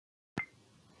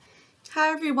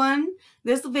Hi everyone,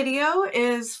 this video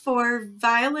is for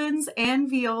violins and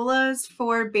violas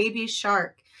for Baby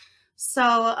Shark.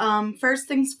 So first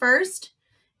things first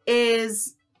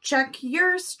is check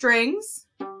your strings.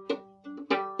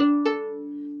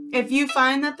 If you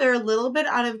find that they're a little bit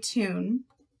out of tune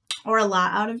or a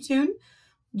lot out of tune,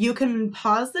 you can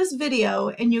pause this video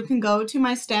and you can go to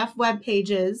my staff web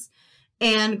pages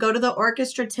and go to the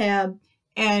orchestra tab,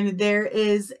 and there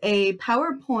is a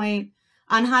PowerPoint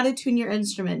on how to tune your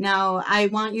instrument. Now, I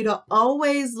want you to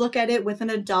always look at it with an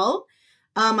adult,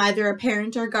 either a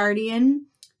parent or guardian,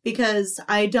 because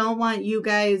I don't want you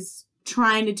guys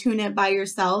trying to tune it by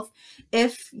yourself.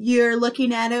 If you're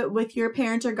looking at it with your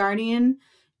parent or guardian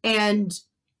and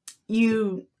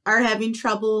you are having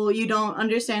trouble, you don't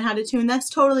understand how to tune, that's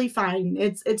totally fine.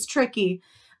 It's tricky.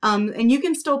 And you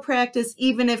can still practice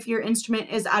even if your instrument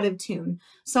is out of tune.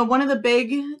 So one of the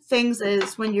big things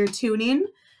is when you're tuning,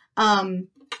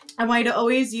 I want you to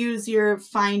always use your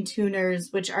fine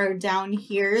tuners, which are down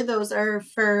here. Those are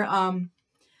for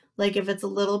like if it's a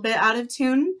little bit out of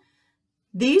tune.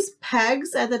 These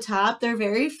pegs at the top, they're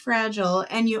very fragile,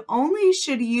 and you only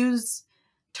should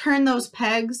turn those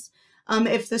pegs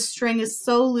if the string is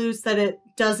so loose that it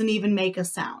doesn't even make a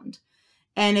sound.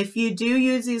 And if you do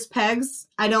use these pegs,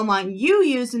 I don't want you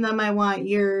using them. I want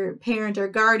your parent or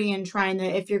guardian trying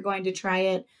it if you're going to try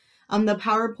it. The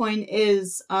PowerPoint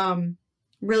is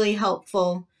really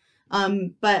helpful,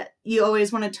 but you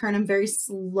always want to turn them very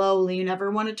slowly. You never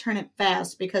want to turn it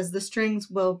fast because the strings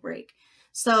will break.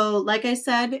 So like I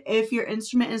said, if your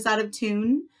instrument is out of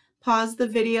tune, pause the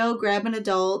video, grab an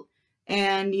adult,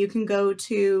 and you can go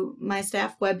to my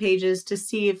staff web pages to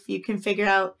see if you can figure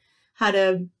out how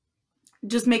to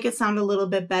just make it sound a little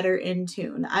bit better in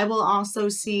tune. I will also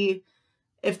see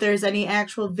if there's any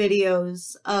actual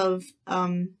videos of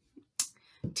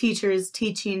teachers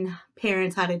teaching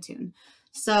parents how to tune.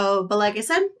 So, but like I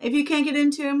said, if you can't get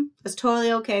into them, that's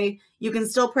totally okay. You can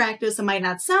still practice. It might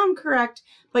not sound correct,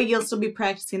 but you'll still be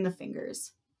practicing the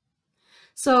fingers.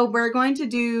 So we're going to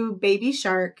do Baby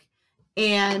Shark.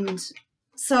 And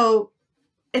so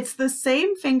it's the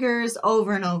same fingers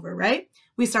over and over, right?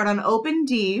 We start on open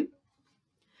D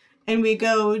and we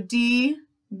go D,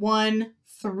 1,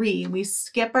 3. We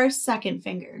skip our second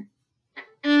finger.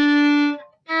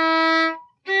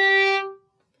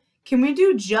 Can we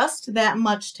do just that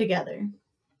much together?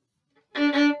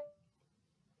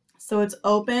 So it's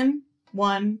open,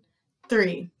 1,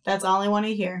 3. That's all I want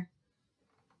to hear.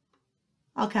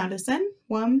 I'll count us in.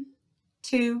 1,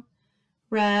 2,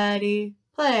 ready,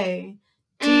 play.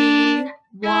 D,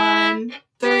 1,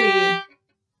 3.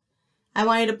 I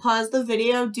want you to pause the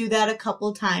video, do that a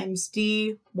couple times.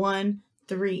 D, 1,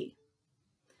 3.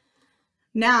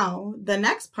 Now, the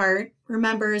next part,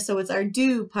 remember, so it's our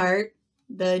do part.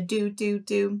 The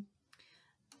do.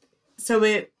 So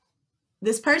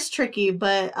this part's tricky,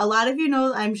 but a lot of you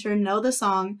know, I'm sure, know the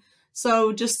song.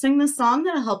 So just sing the song,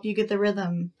 that'll help you get the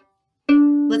rhythm.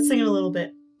 Let's sing it a little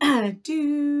bit.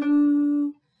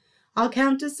 Do. I'll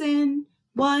count us in.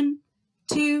 1,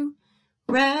 2,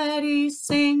 ready,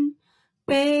 sing.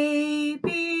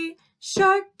 Baby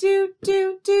shark, do,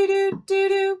 do, do, do, do,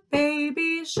 do.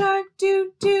 Baby shark,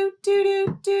 do, do, do,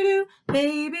 do, do, do.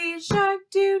 Baby shark,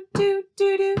 do, do,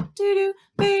 do, do, do, do.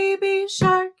 Baby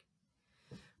shark.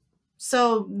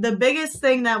 So the biggest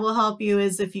thing that will help you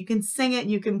is if you can sing it,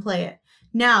 you can play it.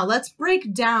 Now let's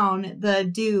break down the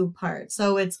do part.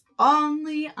 So it's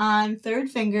only on third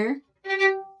finger.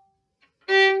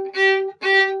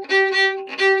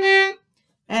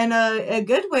 And a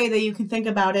good way that you can think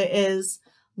about it is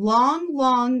long,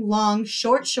 long, long,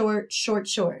 short, short, short,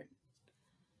 short.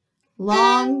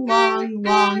 Long, long,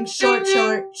 long, short,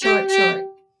 short, short, short.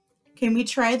 Can we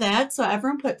try that? So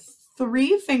everyone put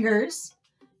 3 fingers,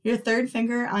 your third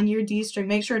finger on your D string.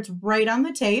 Make sure it's right on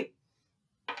the tape.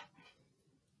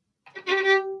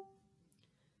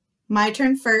 My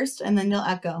turn first, and then you'll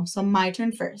echo. So my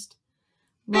turn first.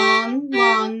 Long,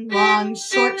 long, long,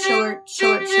 short, short,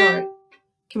 short, short.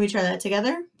 Can we try that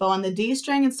together? Bow on the D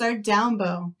string and start down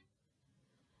bow.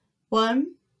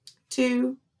 1,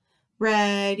 2,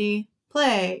 ready,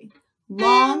 play.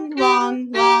 Long, long,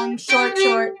 long, short,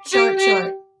 short, short,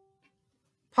 short.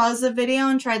 Pause the video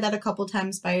and try that a couple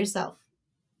times by yourself.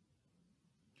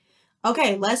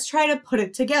 Okay, let's try to put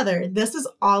it together. This is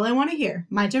all I want to hear.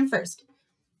 My turn first.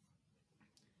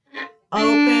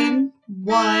 Open,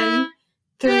 1,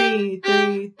 3,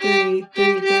 3, 3,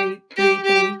 3, 3, 3,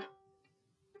 3.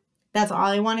 That's all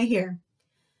I want to hear.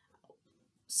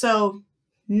 So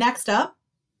next up,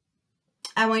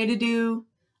 I want you to do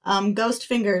ghost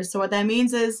fingers. So what that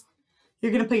means is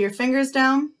you're going to put your fingers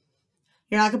down.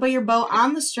 You're not going to put your bow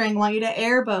on the string. I want you to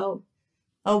air bow.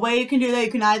 A way you can do that,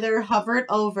 you can either hover it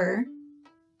over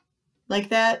like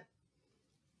that,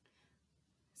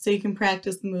 so you can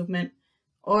practice the movement,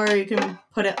 or you can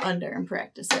put it under and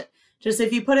practice it. Just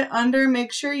if you put it under,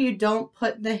 make sure you don't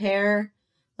put the hair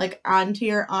like onto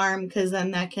your arm, because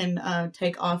then that can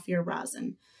take off your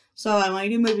rosin. So I want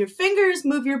you to move your fingers,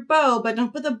 move your bow, but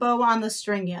don't put the bow on the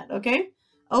string yet, okay?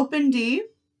 Open D.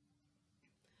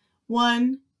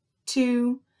 1,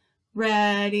 2,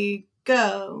 ready,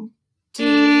 go.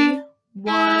 D,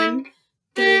 1,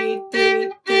 3,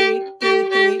 3, 3, 3,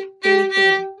 3, 3,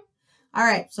 3. All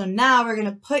right, so now we're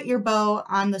gonna put your bow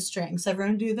on the string. So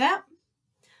everyone do that.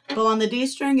 Bow on the D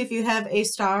string. If you have a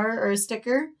star or a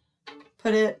sticker,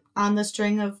 put it on the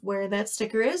string of where that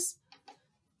sticker is.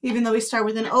 Even though we start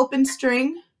with an open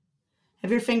string,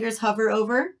 have your fingers hover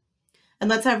over. And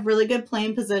let's have really good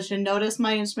playing position. Notice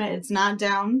my instrument, it's not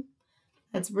down.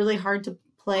 It's really hard to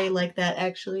play like that,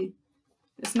 actually.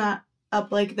 It's not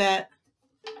up like that.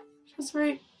 Just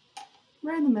right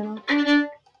in the middle.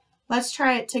 Let's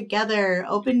try it together.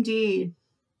 Open D.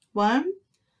 1,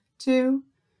 2,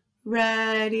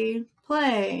 ready,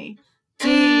 play.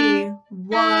 D,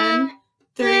 1,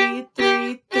 3,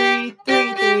 3, 3,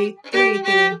 3, 3, 3,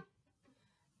 3.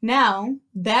 Now,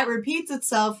 that repeats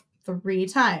itself 3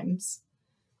 times.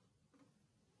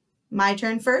 My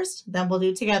turn first, then we'll do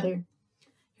it together.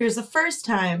 Here's the first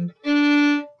time.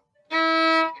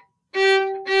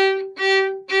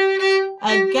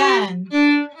 Again.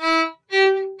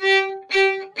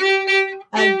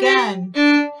 Again.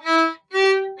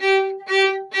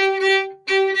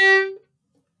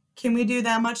 Can we do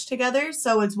that much together?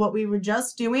 So it's what we were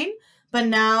just doing, but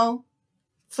now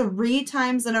 3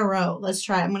 times in a row. Let's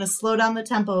try. I'm going to slow down the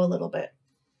tempo a little bit.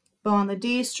 Bow on the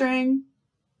D string.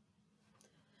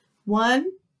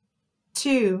 1,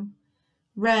 2,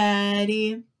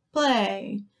 ready,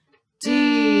 play.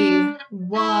 D,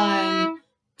 1,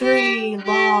 3,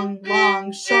 long,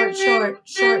 long, short, short,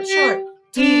 short, short.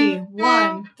 D,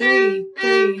 1, 3,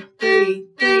 3, 3,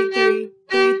 3, 3,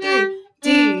 3, 3.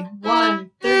 D,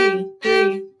 1, 3,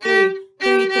 3, 3,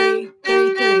 3, 3,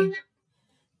 3, 3.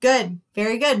 Good.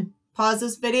 Very good. Pause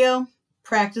this video,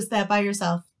 practice that by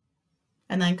yourself,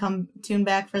 and then come tune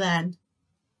back for the end.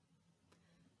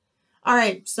 All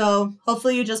right, so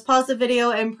hopefully you just pause the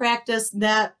video and practice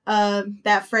that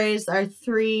that phrase, our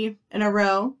 3 in a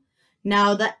row.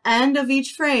 Now the end of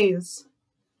each phrase,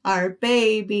 our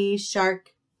baby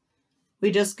shark,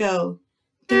 we just go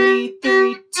 3,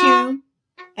 3, 2,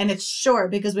 and it's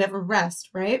short because we have a rest,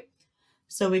 right?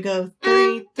 So we go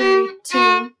 3, 3, 2.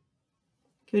 Can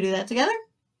we do that together?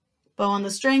 Bow on the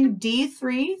string,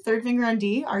 D3, third finger on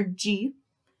D, our G.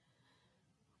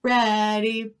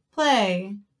 Ready,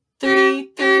 play. 3,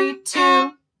 3, 2.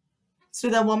 Let's do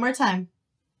that one more time.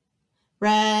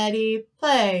 Ready,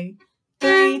 play.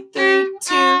 3, 3,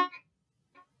 2.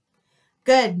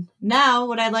 Good. Now,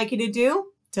 what I'd like you to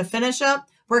do to finish up,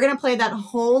 we're going to play that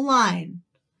whole line.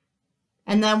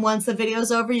 And then once the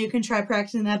video's over, you can try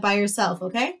practicing that by yourself,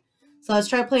 okay? So let's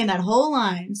try playing that whole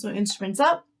line. So instruments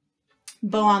up,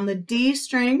 bow on the D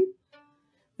string.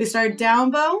 We start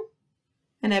down bow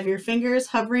and have your fingers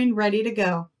hovering ready to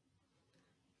go.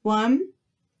 1,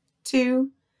 2,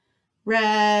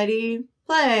 ready,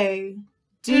 play.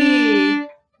 D,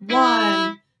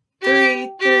 1,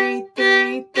 3, 3,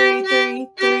 3, 3, 3,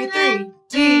 3, 3.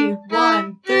 D,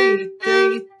 1, 3,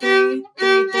 3, 3,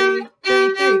 3, 3,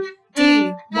 3, 3.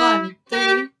 D, 1,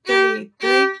 3, 3,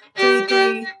 3, 3,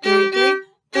 3, 3,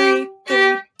 3,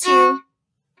 3, 2.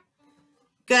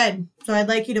 Good. So I'd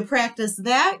like you to practice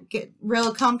that, get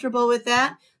real comfortable with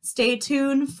that. Stay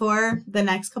tuned for the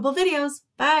next couple videos.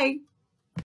 Bye.